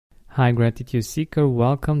Hi Gratitude Seeker,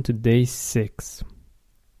 welcome to day 6.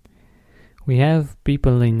 We have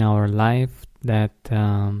people in our life that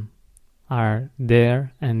are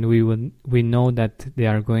there, and we know that they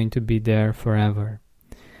are going to be there forever,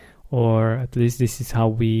 or at least this is how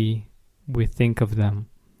we think of them.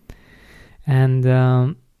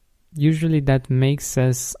 And usually that makes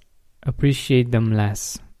us appreciate them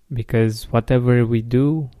less, because whatever we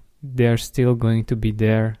do, they're still going to be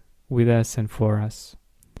there with us and for us.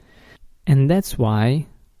 And that's why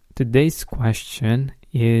today's question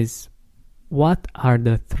is, what are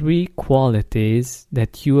the 3 qualities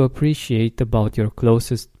that you appreciate about your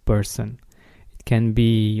closest person? It can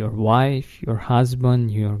be your wife, your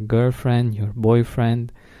husband, your girlfriend, your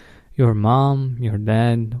boyfriend, your mom, your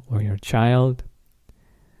dad, or your child.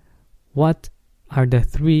 What are the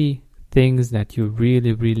 3 things that you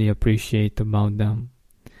really, really appreciate about them?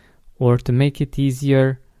 Or to make it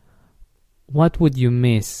easier, what would you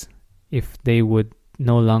miss if they would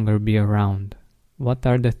no longer be around? What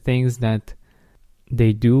are the things that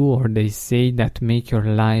they do or they say that make your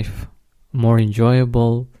life more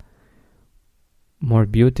enjoyable, more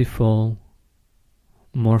beautiful,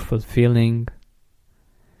 more fulfilling?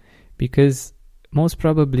 Because most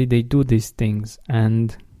probably they do these things,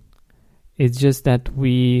 and it's just that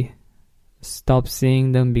we stop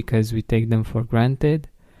seeing them because we take them for granted,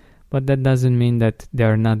 but that doesn't mean that they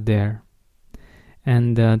are not there.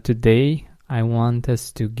 And today I want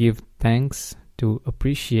us to give thanks, to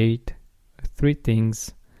appreciate 3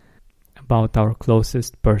 things about our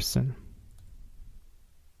closest person.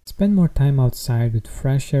 Spend more time outside with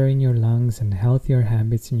fresh air in your lungs and healthier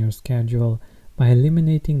habits in your schedule by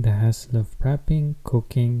eliminating the hassle of prepping,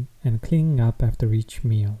 cooking, and cleaning up after each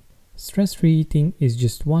meal. Stress-free eating is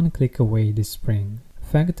just one click away this spring.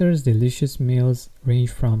 Factor's delicious meals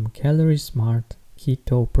range from Calorie Smart,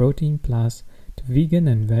 Keto, Protein Plus, to vegan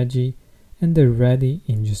and veggie, and they're ready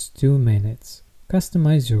in just 2 minutes.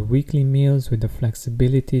 Customize your weekly meals with the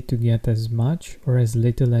flexibility to get as much or as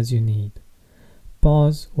little as you need.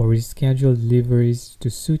 Pause or reschedule deliveries to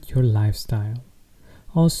suit your lifestyle.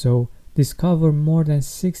 Also, discover more than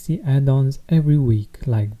 60 add-ons every week,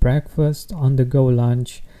 like breakfast, on-the-go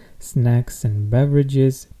lunch, snacks and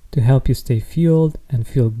beverages to help you stay fueled and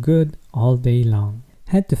feel good all day long.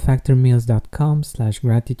 Head to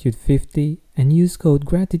factormeals.com/gratitude50 and use code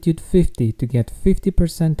gratitude50 to get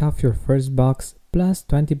 50% off your first box plus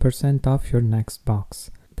 20% off your next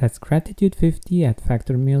box. That's gratitude50 at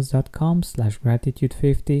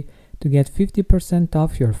factormeals.com/gratitude50 to get 50%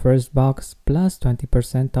 off your first box plus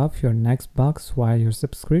 20% off your next box while your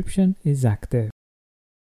subscription is active.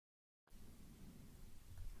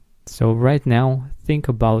 So right now, think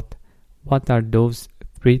about what are those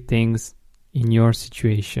 3 things in your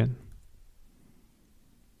situation.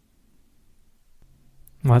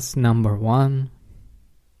 What's number 1?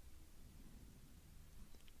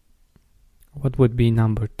 What would be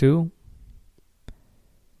number 2?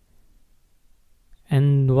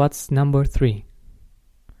 And what's number 3?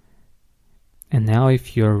 And now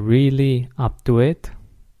if you're really up to it,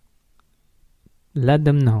 let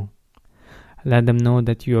them know. Let them know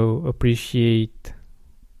that you appreciate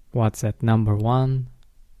what's at number 1,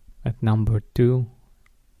 at number 2,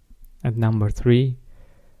 at number 3.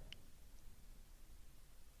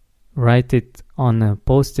 Write it on a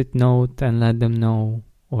post-it note and let them know,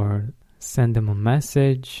 or send them a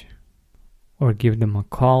message, or give them a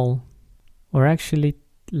call, or actually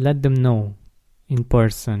let them know in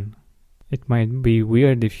person. It might be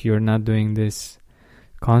weird if you're not doing this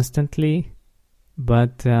constantly,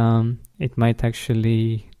 but it might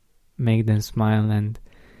actually make them smile and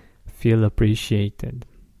feel appreciated.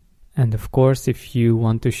 And of course, if you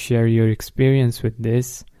want to share your experience with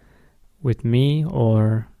this, with me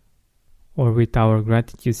or with our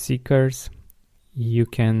gratitude seekers, you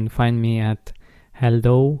can find me at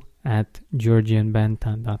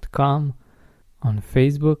hello@georgianbenta.com, on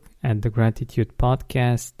Facebook at The Gratitude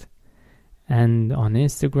Podcast, and on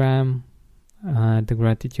Instagram The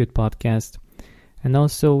Gratitude Podcast. And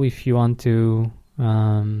also, if you want to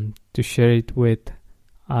share it with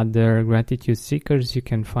other gratitude seekers, you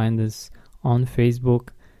can find us on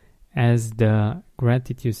Facebook as the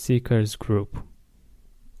Gratitude Seekers Group.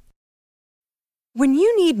 When you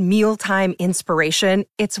need mealtime inspiration,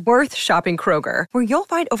 it's worth shopping Kroger, where you'll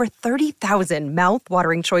find over 30,000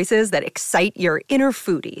 mouth-watering choices that excite your inner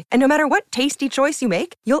foodie. And no matter what tasty choice you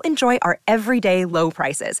make, you'll enjoy our everyday low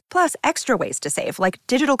prices, plus extra ways to save, like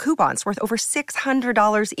digital coupons worth over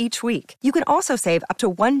 $600 each week. You can also save up to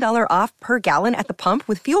 $1 off per gallon at the pump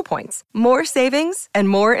with fuel points. More savings and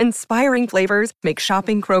more inspiring flavors make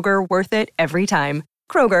shopping Kroger worth it every time.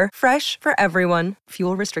 Kroger, fresh for everyone.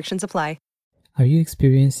 Fuel restrictions apply. Are you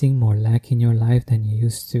experiencing more lack in your life than you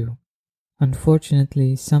used to?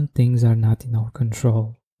 Unfortunately, some things are not in our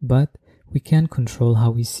control, but we can control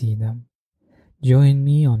how we see them. Join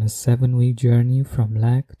me on a 7-week journey from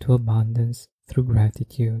lack to abundance through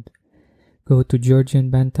gratitude. Go to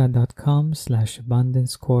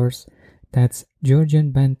georgianbenta.com/abundance course. That's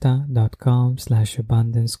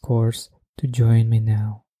georgianbenta.com/abundance course to join me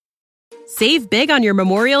now. Save big on your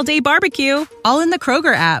Memorial Day barbecue, all in the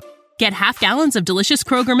Kroger app. Get half gallons of delicious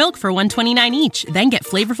Kroger milk for $1.29 each. Then get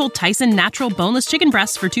flavorful Tyson natural boneless chicken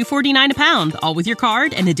breasts for $2.49 a pound, all with your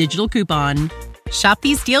card and a digital coupon. Shop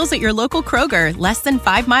these deals at your local Kroger, less than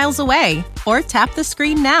 5 miles away. Or tap the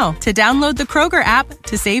screen now to download the Kroger app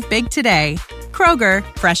to save big today. Kroger,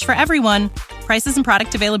 fresh for everyone. Prices and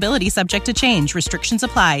product availability subject to change. Restrictions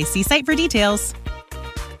apply. See site for details.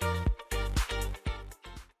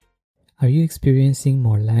 Are you experiencing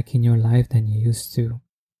more lack in your life than you used to?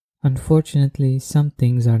 Unfortunately, some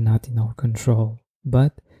things are not in our control,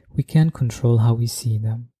 but we can control how we see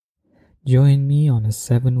them. Join me on a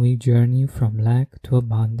 7-week journey from lack to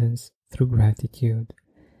abundance through gratitude.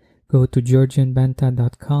 Go to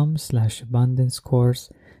georgianbenta.com/abundance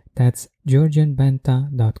course. That's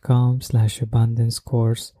georgianbenta.com/abundance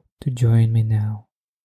course to join me now.